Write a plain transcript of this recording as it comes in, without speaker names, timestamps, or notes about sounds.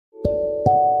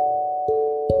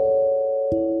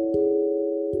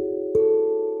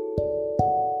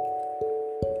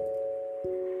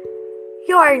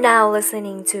are now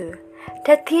listening to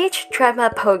the Teach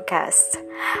Drama Podcast.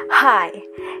 Hi,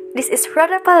 this is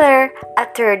RHODA, a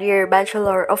third-year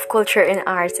Bachelor of Culture and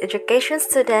Arts education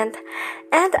student,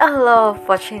 and I love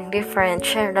watching different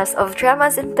genres of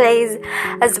dramas and plays,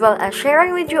 as well as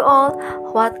sharing with you all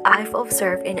what I've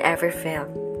observed in every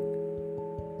film.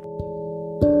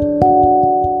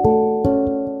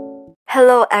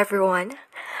 Hello everyone.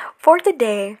 For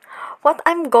today, what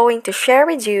I'm going to share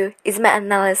with you is my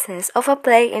analysis of a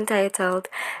play entitled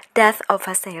Death of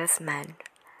a Salesman.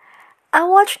 I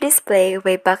watched this play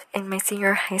way back in my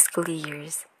senior high school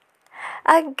years.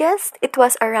 I guess it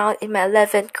was around in my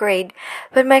 11th grade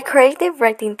when my creative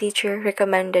writing teacher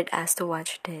recommended us to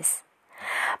watch this.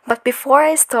 But before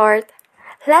I start,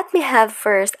 let me have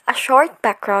first a short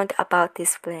background about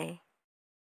this play.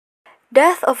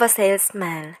 Death of a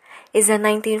Salesman is a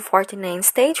 1949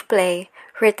 stage play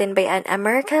written by an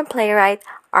American playwright,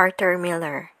 Arthur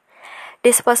Miller.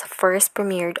 This was first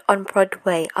premiered on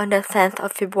Broadway on the 10th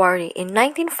of February in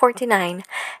 1949,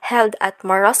 held at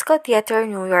Morosco Theater,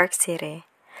 New York City.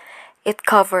 It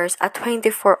covers a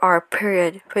 24-hour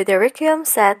period with the requiem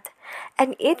set,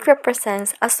 and it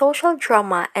represents a social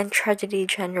drama and tragedy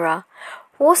genre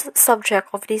whose subject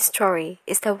of this story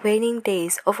is the waning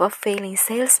days of a failing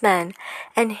salesman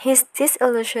and his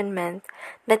disillusionment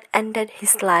that ended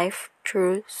his life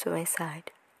through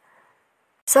suicide.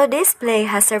 So this play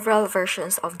has several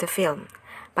versions of the film,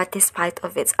 but despite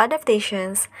of its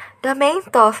adaptations, the main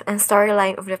thought and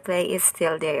storyline of the play is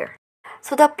still there.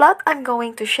 So the plot I'm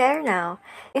going to share now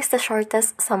is the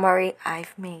shortest summary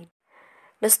I've made.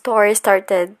 The story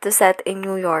started to set in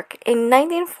New York in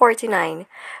 1949,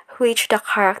 which the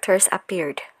characters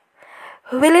appeared.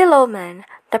 Willie Loman,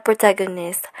 the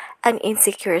protagonist, an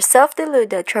insecure,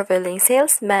 self-deluded traveling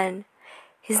salesman,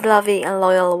 his loving and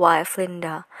loyal wife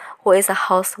Linda, who is a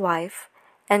housewife,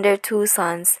 and their two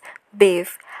sons,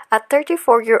 Biff, a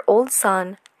 34-year-old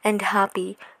son, and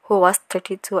Happy, who was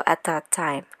 32 at that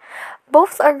time.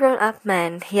 Both are grown-up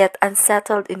men, yet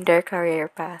unsettled in their career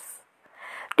path.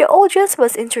 The audience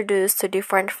was introduced to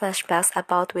different flashbacks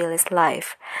about Willie's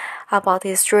life, about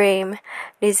his dream,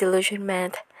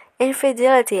 disillusionment,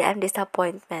 infidelity, and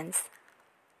disappointments.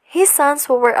 His sons,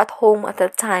 who were at home at the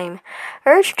time,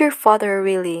 urged their father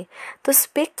Willie to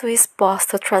speak to his boss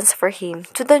to transfer him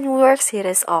to the New York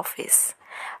City's office,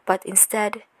 but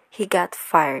instead he got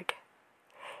fired.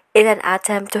 In an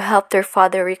attempt to help their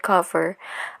father recover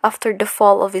after the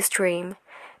fall of his dream,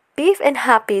 Biff and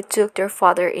Happy took their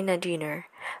father in a dinner,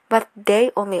 but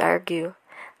they only argue,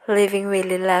 leaving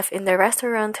Willie left in the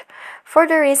restaurant for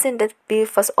the reason that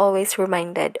Biff was always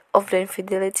reminded of the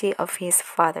infidelity of his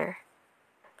father.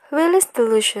 Willie's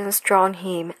delusions drown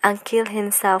him and kill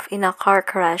himself in a car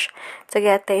crash to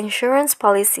get the insurance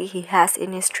policy he has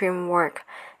in his dream work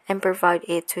and provide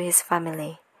it to his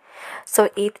family. So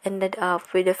it ended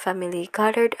up with the family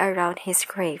gathered around his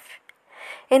grave.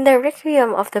 In the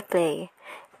requiem of the play,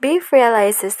 Biff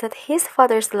realizes that his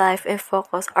father's life and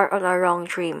focus are on a wrong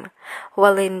dream,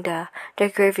 while Linda, the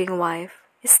grieving wife,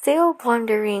 is still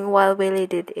wondering why Willie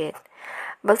did it.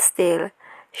 But still,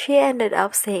 she ended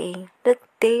up saying that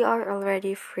they are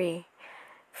already free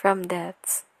from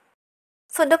debts.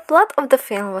 So the plot of the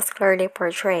film was clearly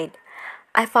portrayed.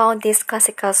 I found this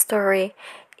classical story,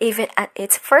 even at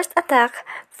its first attack,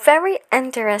 very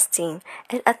interesting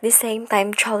and at the same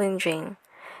time challenging.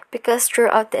 Because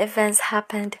throughout the events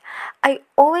happened, I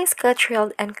always got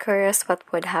thrilled and curious what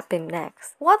would happen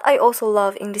next. What I also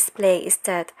love in this play is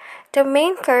that the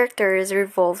main characters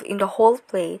revolve in the whole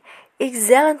play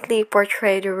excellently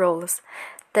portray the roles.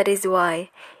 That is why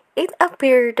it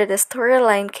appeared that the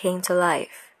storyline came to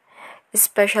life.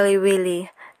 Especially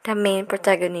Willie, the main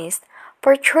protagonist,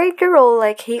 portrayed the role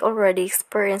like he already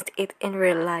experienced it in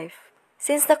real life.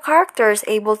 Since the characters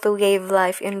able to give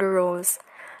life in the roles,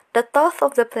 the thought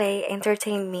of the play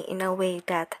entertained me in a way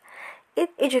that it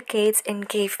educates and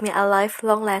gave me a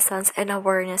lifelong lessons and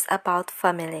awareness about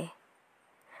family.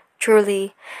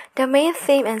 Truly, the main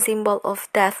theme and symbol of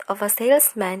Death of a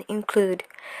Salesman include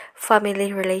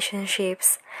family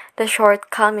relationships, the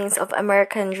shortcomings of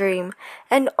American dream,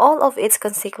 and all of its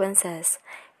consequences,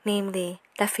 namely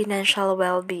the financial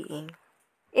well-being.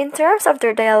 In terms of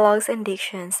their dialogues and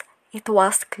dictions, it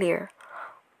was clear.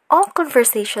 All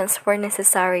conversations were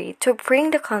necessary to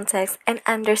bring the context and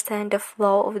understand the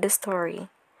flow of the story.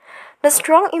 The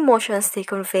strong emotions they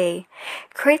convey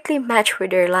greatly match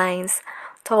with their lines,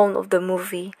 tone of the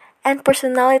movie, and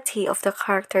personality of the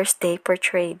characters they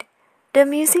portrayed. The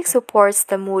music supports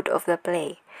the mood of the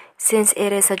play. Since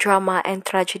it is a drama and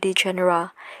tragedy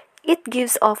genre, it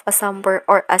gives off a somber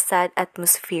or a sad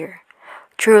atmosphere.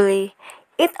 Truly,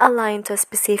 It aligned to a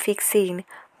specific scene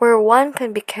where one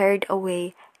can be carried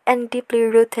away and deeply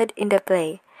rooted in the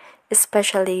play,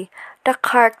 especially the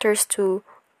characters to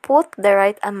put the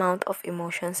right amount of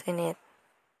emotions in it.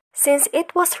 Since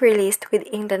it was released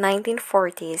within the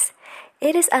 1940s,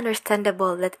 it is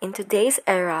understandable that in today's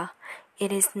era,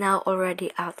 it is now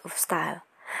already out of style.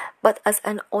 But as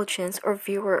an audience or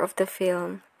viewer of the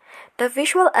film, the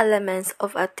visual elements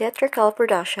of a theatrical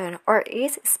production or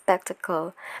its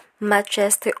spectacle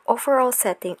matches the overall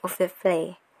setting of the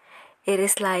play. It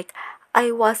is like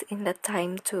I was in that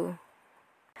time too.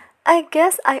 I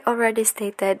guess I already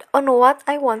stated on what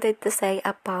I wanted to say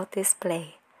about this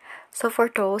play. So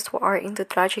for those who are into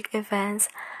tragic events,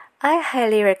 I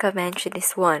highly recommend you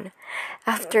this one.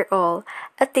 After all,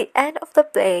 at the end of the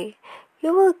play,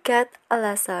 you will get a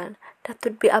lesson that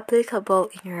would be applicable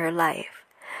in your life.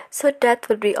 So that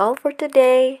would be all for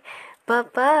today. Bye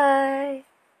bye.